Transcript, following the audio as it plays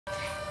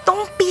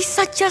He's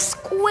such a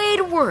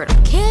Squidward,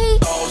 okay?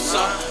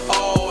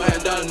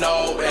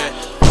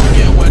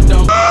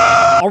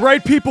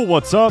 Alright people,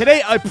 what's up?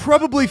 Today I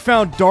probably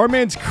found Dhar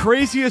Mann's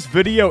craziest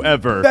video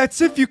ever.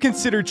 That's if you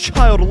consider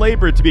child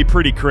labor to be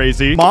pretty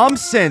crazy. Mom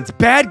sends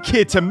bad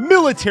kid to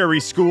military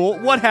school.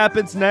 What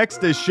happens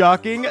next is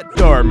shocking.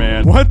 Dhar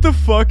Mann. What the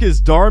fuck is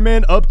Dhar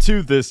Mann up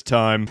to this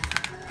time?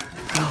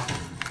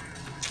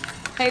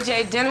 Hey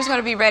Jay, dinner's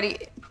gonna be ready.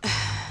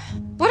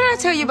 What did I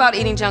tell you about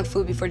eating junk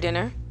food before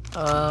dinner?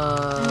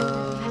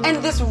 And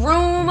this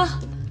room,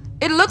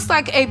 it looks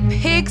like a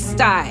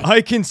pigsty.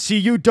 I can see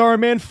you, Dhar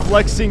Mann,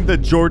 flexing the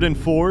Jordan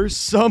 4s.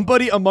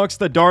 Somebody amongst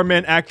the Dhar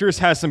Mann actors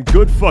has some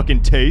good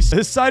fucking taste,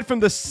 aside from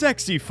the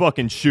sexy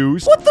fucking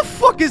shoes. What the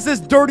fuck is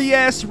this dirty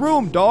ass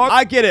room, dog?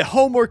 I get it,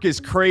 homework is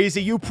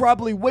crazy. You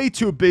probably way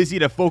too busy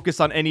to focus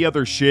on any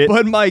other shit.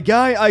 But my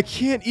guy, I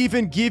can't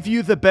even give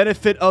you the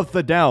benefit of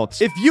the doubt.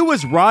 If you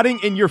was rotting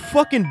in your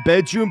fucking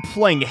bedroom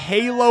playing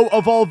Halo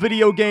of all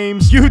video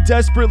games, you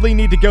desperately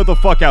need to go the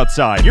fuck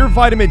outside. Your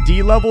vitamin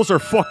D levels are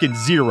fucking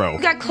 0. You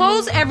got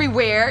clothes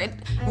everywhere,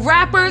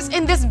 wrappers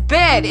in this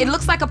bed. It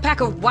looks like a pack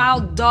of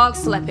wild dogs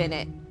slept in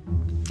it.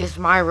 It's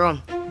my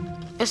room.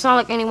 It's not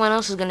like anyone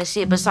else is gonna see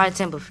it besides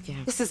him.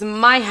 This is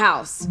my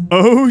house.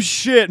 Oh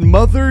shit,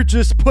 mother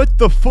just put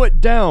the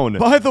foot down.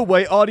 By the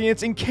way,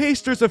 audience, in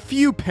case there's a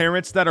few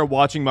parents that are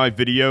watching my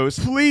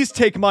videos, please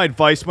take my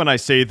advice when I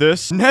say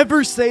this.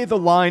 Never say the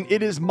line,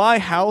 "It is my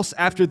house,"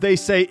 after they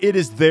say it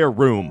is their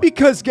room.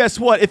 Because guess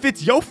what? If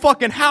it's your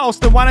fucking house,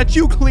 then why don't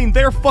you clean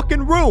their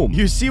fucking room?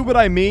 You see what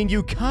I mean?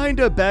 You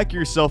kinda back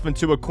yourself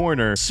into a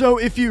corner. So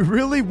if you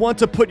really want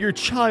to put your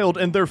child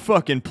in their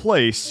fucking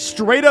place,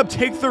 straight up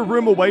take their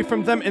room away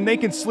from them and they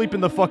can sleep in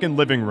the fucking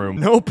living room.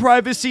 No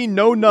privacy,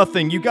 no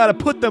nothing. You gotta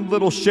put them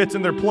little shits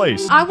in their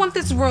place. I want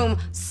this room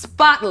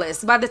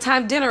spotless by the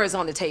time dinner is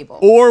on the table.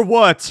 Or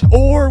what?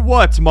 Or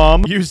what,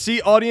 Mom? You see,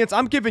 audience,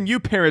 I'm giving you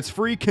parents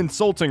free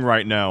consulting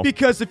right now.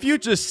 Because if you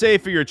just say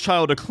for your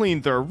child to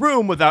clean their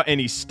room without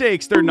any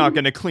stakes, they're not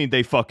gonna clean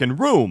their fucking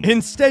room.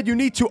 Instead, you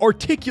need to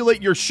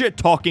articulate your shit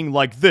talking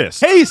like this.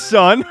 Hey,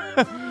 son!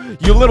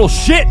 You little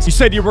shit! You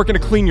said you were gonna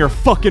clean your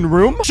fucking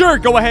room? Sure,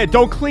 go ahead,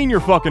 don't clean your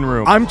fucking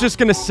room. I'm just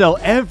gonna sell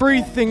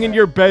everything in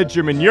your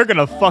bedroom and you're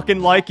gonna fucking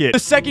like it. The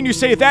second you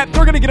say that,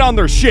 they're gonna get on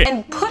their shit.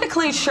 And put a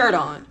clean shirt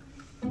on.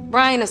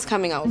 Brian is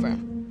coming over.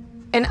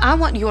 And I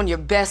want you on your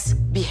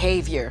best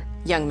behavior,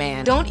 young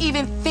man. Don't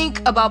even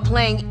think about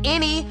playing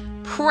any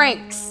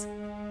pranks.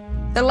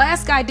 The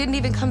last guy didn't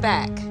even come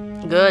back.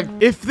 Good.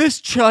 If this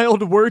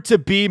child were to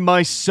be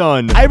my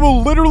son, I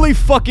will literally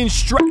fucking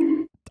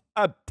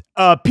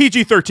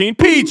PG-13.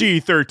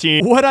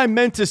 PG-13. What I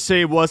meant to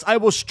say was, I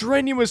will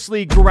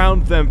strenuously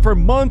ground them for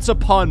months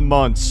upon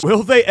months.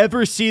 Will they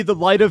ever see the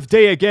light of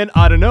day again?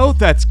 I don't know.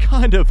 That's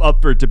kind of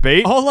up for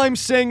debate. All I'm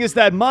saying is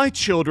that my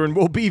children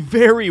will be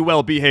very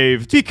well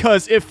behaved.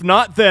 Because if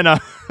not, then,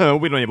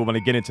 we don't even want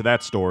to get into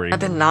that story. That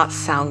did not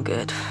sound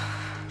good.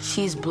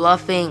 She's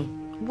bluffing.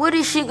 What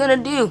is she gonna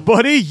do?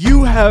 Buddy,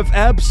 you have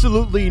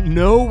absolutely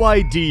no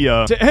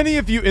idea. To any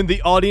of you in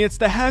the audience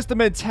that has the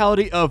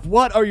mentality of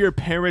what are your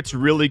parents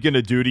really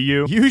gonna do to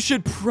you, you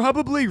should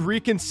probably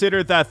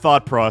reconsider that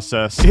thought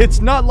process.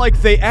 It's not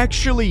like they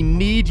actually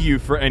need you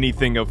for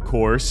anything, of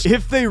course.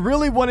 If they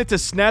really wanted to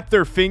snap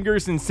their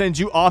fingers and send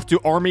you off to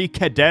army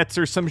cadets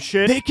or some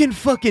shit, they can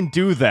fucking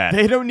do that.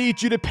 They don't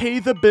need you to pay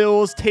the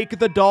bills, take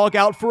the dog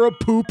out for a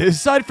poop.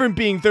 Aside from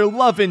being their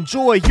love and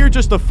joy, you're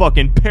just a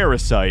fucking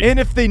parasite. And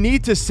if they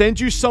need to send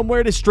you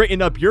somewhere to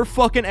straighten up your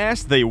fucking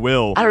ass, they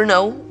will. I don't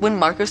know, when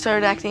Marco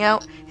started acting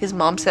out, his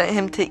mom sent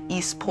him to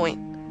East Point.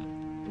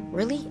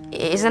 Really?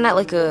 Isn't that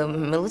like a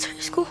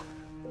military school?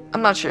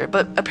 I'm not sure,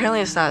 but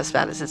apparently it's not as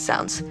bad as it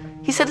sounds.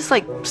 He said it's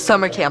like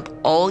summer camp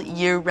all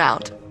year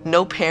round.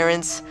 No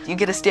parents, you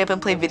get to stay up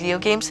and play video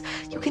games.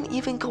 You can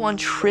even go on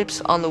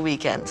trips on the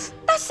weekends.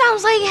 That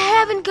sounds like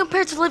heaven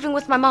compared to living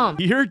with my mom.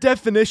 Your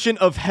definition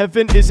of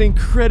heaven is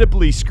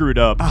incredibly screwed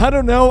up. I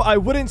don't know, I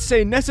wouldn't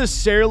say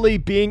necessarily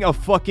being a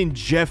fucking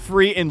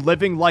Jeffrey and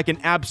living like an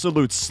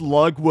absolute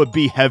slug would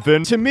be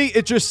heaven. To me,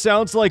 it just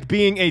sounds like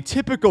being a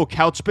typical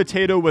couch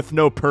potato with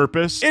no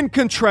purpose. In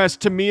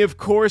contrast to me, of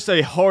course,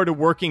 a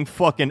hard-working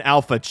fucking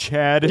alpha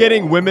Chad,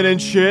 getting women and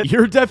shit.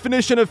 Your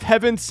definition of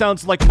heaven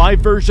sounds like my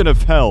version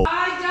of hell.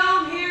 I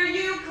don't hear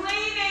you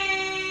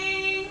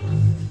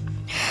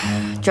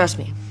cleaning. Trust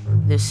me,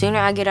 the sooner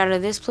I get out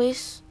of this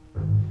place,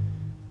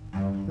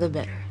 the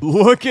better.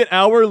 Look at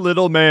our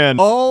little man,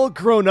 all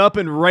grown up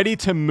and ready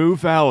to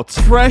move out,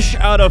 fresh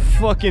out of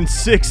fucking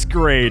 6th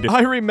grade.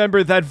 I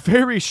remember that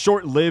very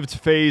short-lived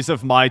phase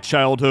of my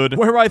childhood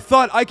where I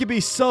thought I could be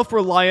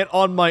self-reliant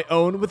on my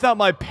own without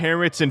my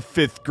parents in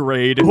 5th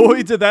grade.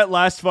 Boy, did that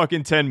last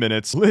fucking 10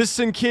 minutes.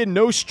 Listen, kid,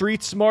 no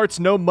street smarts,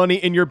 no money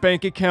in your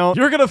bank account.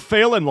 You're gonna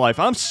fail in life.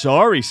 I'm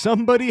sorry.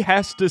 Somebody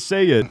has to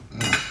say it.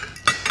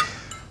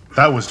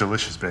 That was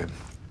delicious, babe.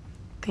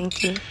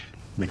 Thank you.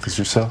 Make this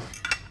yourself?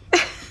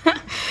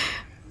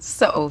 It's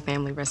the old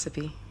family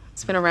recipe.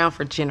 It's been around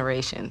for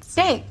generations.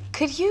 Hey,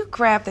 could you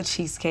grab the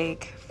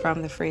cheesecake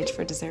from the fridge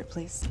for dessert,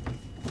 please?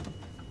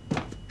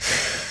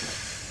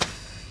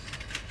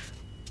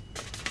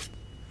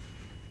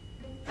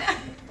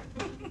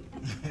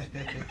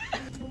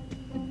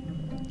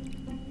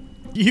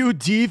 You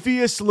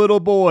devious little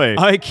boy.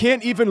 I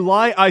can't even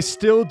lie, I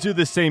still do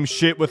the same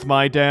shit with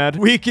my dad.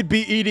 We could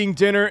be eating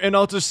dinner and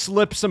I'll just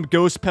slip some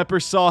ghost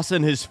pepper sauce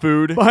in his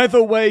food. By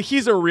the way,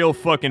 he's a real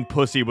fucking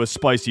pussy with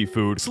spicy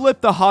food.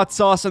 Slip the hot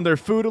sauce in their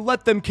food,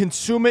 let them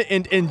consume it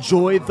and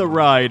enjoy the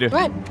ride.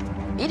 Right.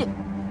 Eat it.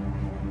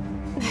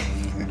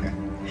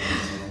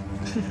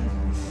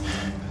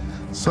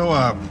 So,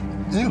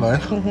 Eli.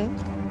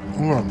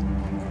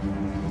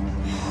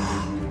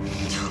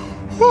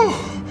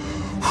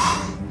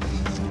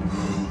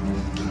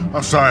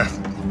 I'm sorry.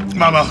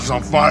 My mouth is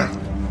on fire.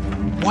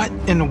 What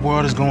in the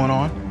world is going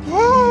on?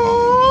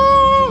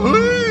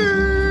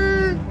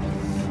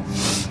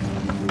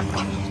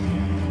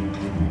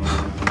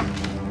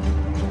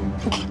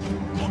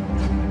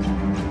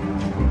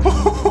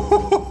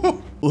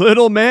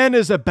 Little man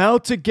is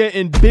about to get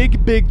in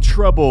big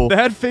trouble.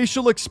 That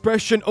facial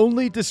expression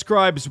only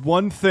describes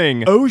one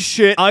thing. Oh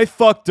shit, I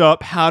fucked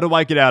up. How do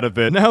I get out of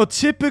it? Now,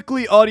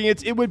 typically,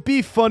 audience, it would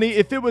be funny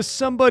if it was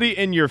somebody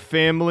in your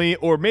family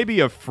or maybe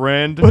a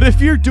friend. But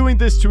if you're doing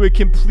this to a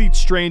complete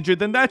stranger,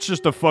 then that's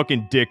just a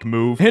fucking dick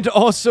move. And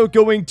also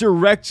going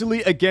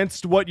directly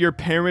against what your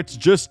parents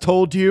just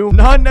told you.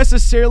 Not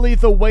necessarily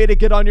the way to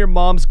get on your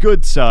mom's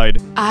good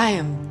side. I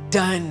am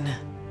done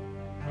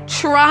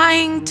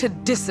trying to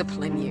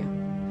discipline you.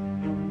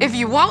 If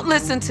you won't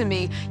listen to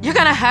me, you're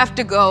gonna have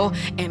to go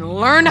and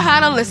learn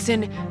how to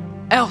listen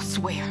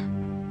elsewhere.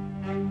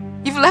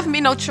 You've left me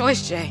no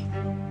choice, Jay.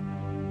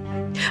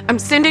 I'm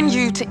sending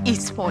you to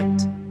East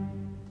Point.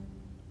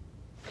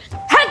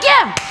 Heck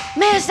yeah!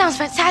 Man, it sounds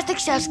fantastic,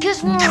 chef's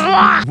kiss.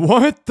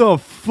 What the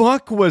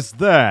fuck was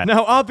that?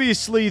 Now,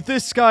 obviously,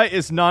 this guy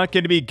is not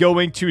going to be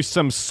going to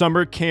some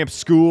summer camp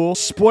school.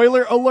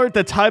 Spoiler alert,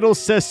 the title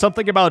says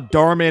something about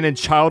Dhar Mann and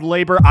child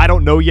labor. I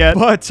don't know yet.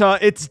 But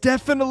it's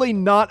definitely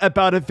not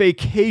about a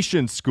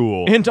vacation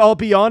school. And I'll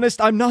be honest,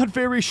 I'm not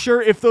very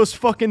sure if those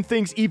fucking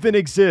things even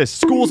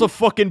exist. School's a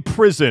fucking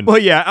prison.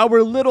 But yeah,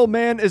 our little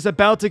man is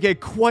about to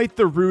get quite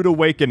the rude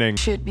awakening.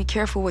 Should be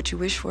careful what you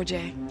wish for,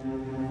 Jay.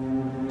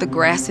 The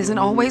grass isn't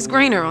always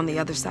greener on the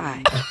other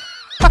side.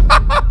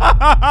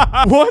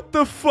 What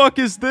the fuck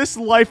is this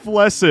life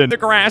lesson? The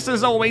grass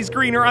is always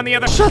greener on the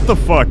other— Shut the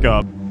fuck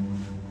up.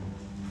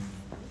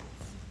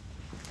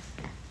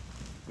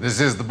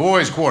 This is the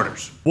boys'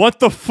 quarters.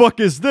 What the fuck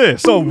is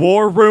this? A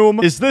war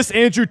room? Is this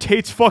Andrew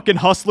Tate's fucking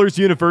Hustlers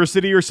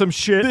University or some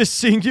shit? This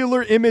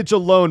singular image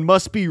alone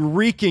must be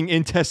reeking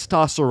in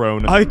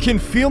testosterone. I can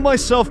feel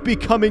myself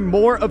becoming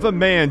more of a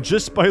man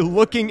just by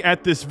looking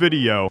at this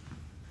video.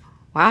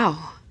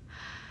 Wow.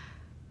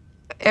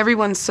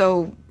 Everyone's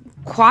so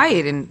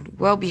quiet and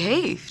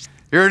well-behaved.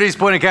 Here at East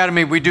Point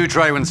Academy, we do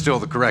try to instill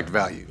the correct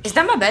values. Is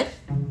that my bed?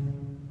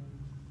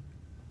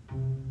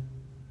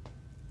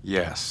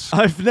 Yes.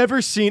 I've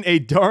never seen a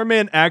Dhar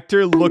Mann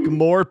actor look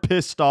more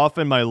pissed off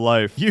in my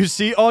life. You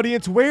see,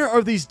 audience, where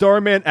are these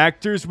Dhar Mann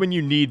actors when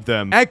you need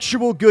them?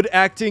 Actual good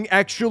acting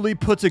actually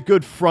puts a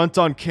good front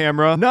on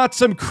camera, not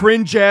some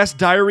cringe-ass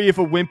Diary of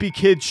a Wimpy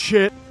Kid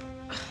shit.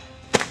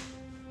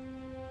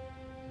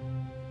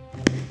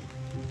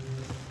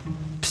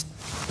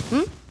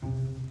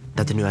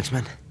 That the new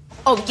X-Men?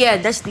 Oh, yeah,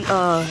 that's the,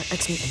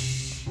 X-Men.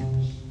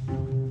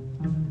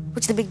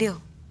 What's the big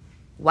deal?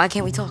 Why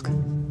can't we talk?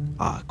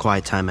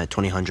 Quiet time at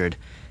 2000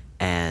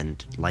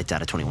 and lights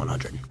out at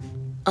 2100.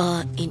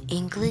 In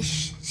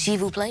English, s'il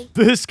vous plaît?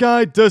 This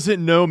guy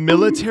doesn't know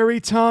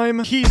military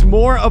time. He's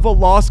more of a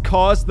lost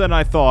cause than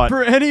I thought.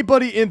 For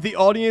anybody in the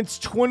audience,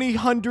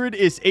 2000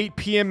 is 8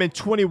 p.m. and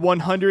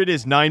 2100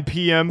 is 9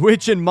 p.m.,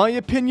 which in my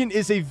opinion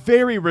is a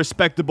very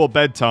respectable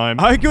bedtime.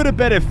 I go to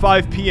bed at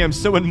 5 p.m.,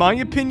 so in my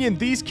opinion,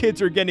 these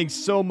kids are getting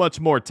so much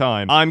more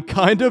time. I'm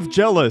kind of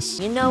jealous.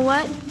 You know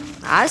what?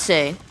 I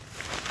say,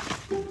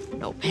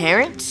 no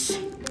parents,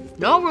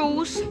 no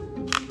rules,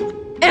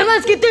 and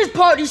let's get this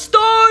party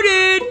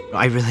started!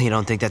 I really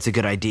don't think that's a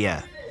good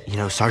idea. You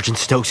know, Sergeant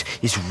Stokes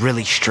is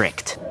really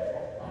strict.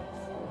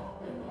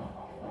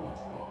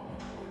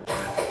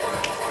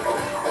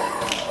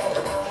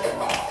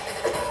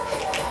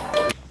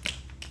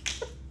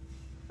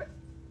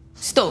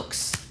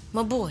 Stokes,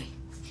 my boy,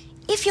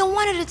 if you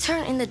wanted to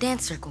turn in the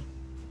dance circle,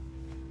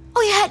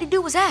 all you had to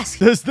do was ask.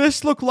 Does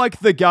this look like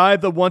the guy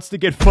that wants to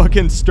get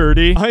fucking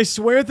sturdy? I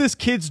swear this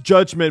kid's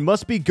judgment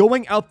must be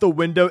going out the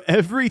window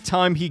every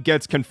time he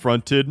gets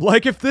confronted.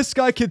 Like, if this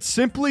guy could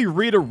simply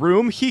read a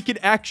room, he could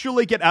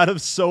actually get out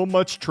of so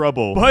much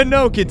trouble. But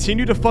no,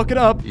 continue to fuck it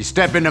up. You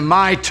step into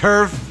my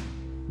turf,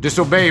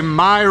 disobey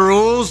my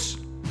rules,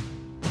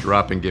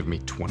 drop and give me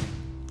 20.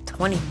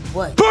 20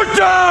 what?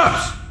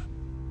 Push-ups!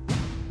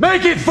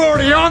 Make it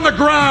 40 on the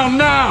ground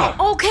now!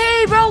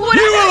 Okay, bro,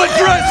 whatever. You will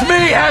address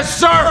me as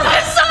sir!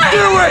 Yes, sir!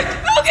 Do it!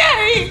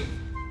 Okay!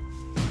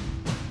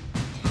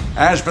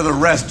 As for the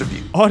rest of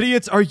you,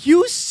 Audience, are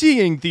you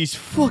seeing these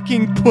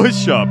fucking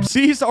push-ups?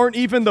 These aren't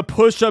even the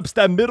push-ups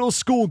that middle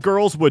school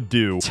girls would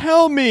do.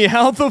 Tell me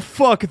how the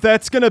fuck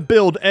that's gonna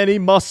build any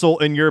muscle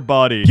in your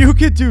body. You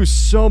could do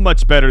so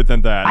much better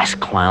than that. This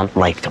clown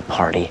liked to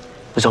party.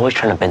 Was always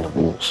trying to bend the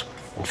rules.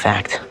 In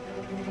fact,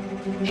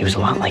 He was a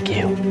lot like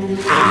you.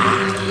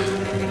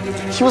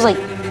 He was like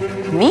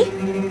me?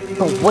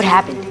 Bro, what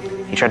happened?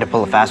 He tried to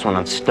pull a fast one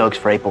on Stokes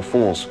for April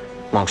Fools.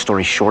 Long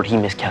story short, he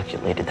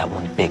miscalculated that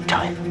one big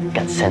time.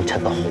 Got sent to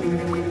the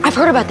hole. I've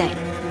heard about that.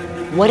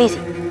 What is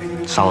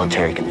it?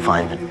 Solitary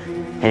confinement.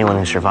 Anyone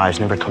who survives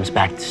never comes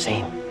back the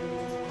same.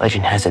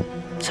 Legend has it,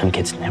 some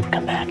kids never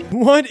come back.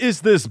 What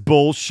is this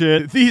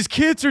bullshit? These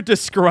kids are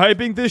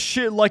describing this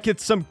shit like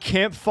it's some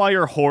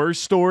campfire horror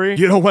story.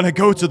 You don't want to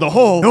go to the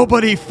hole.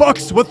 Nobody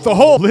fucks with the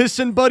hole.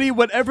 Listen, buddy,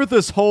 whatever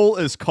this hole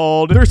is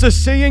called, there's a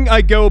saying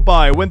I go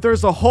by. When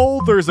there's a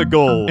hole, there's a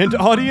goal. And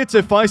audience,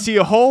 if I see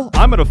a hole,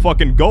 I'm gonna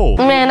fucking goal.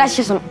 Man, that's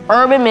just some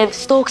urban myth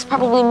Stokes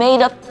probably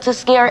made up to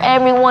scare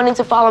everyone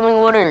into following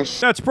orders.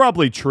 That's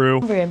probably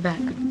true. I'll be right back.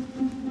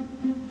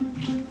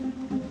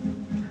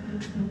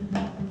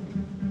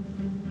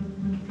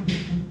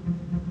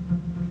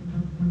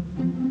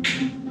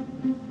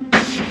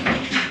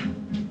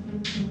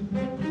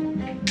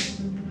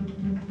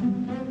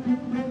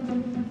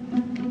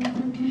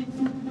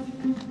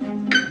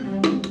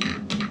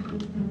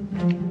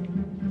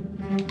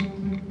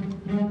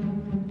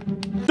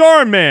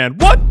 Dhar Mann,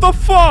 what the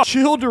fuck?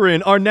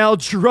 Children are now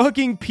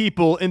drugging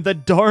people in the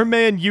Dhar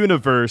Mann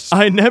universe.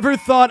 I never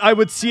thought I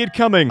would see it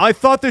coming. I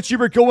thought that you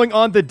were going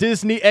on the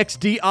Disney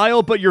XD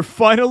aisle, but you're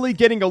finally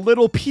getting a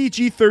little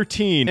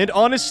PG-13. And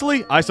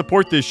honestly, I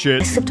support this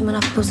shit. I slipped him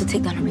enough pills to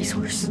take down a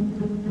resource.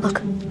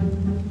 Look.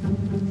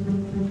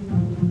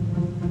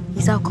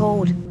 He's out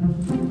cold.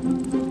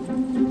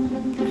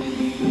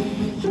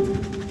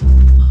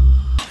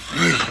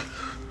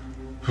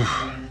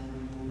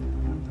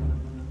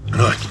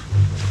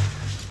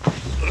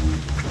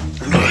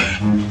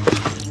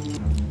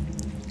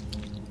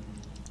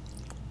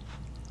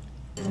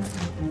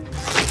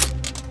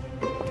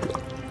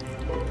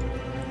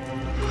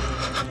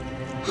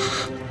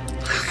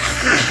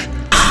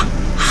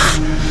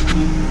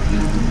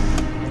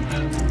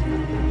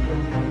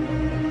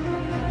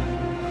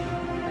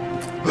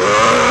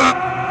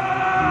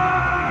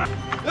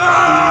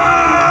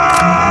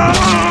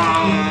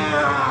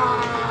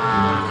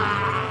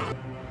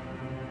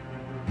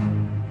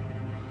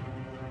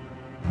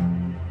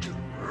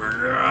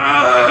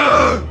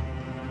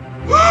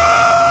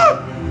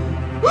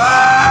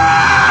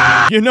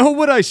 You know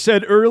what I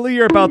said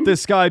earlier about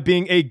this guy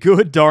being a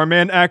good Dhar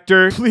Mann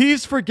actor?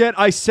 Please forget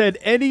I said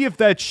any of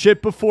that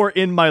shit before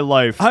in my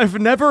life. I've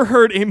never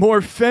heard a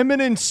more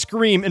feminine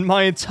scream in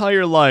my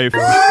entire life.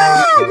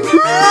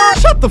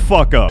 Shut the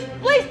fuck up.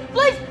 Please,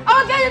 please,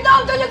 I'm okay, you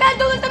don't you can't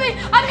do this to me.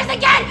 I'm just a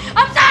kid.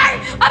 I'm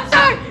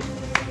sorry.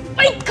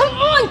 Wait, come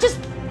on, just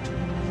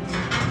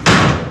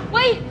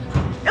wait.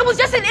 It was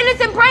just an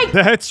innocent prank.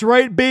 That's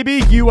right,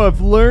 baby. You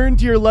have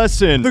learned your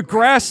lesson. The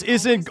grass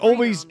isn't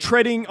always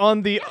treading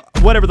on the...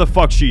 whatever the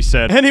fuck she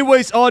said.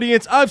 Anyways,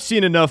 audience, I've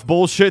seen enough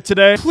bullshit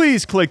today.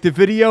 Please click the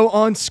video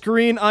on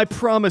screen. I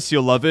promise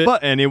you'll love it.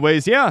 But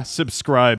anyways, yeah, subscribe.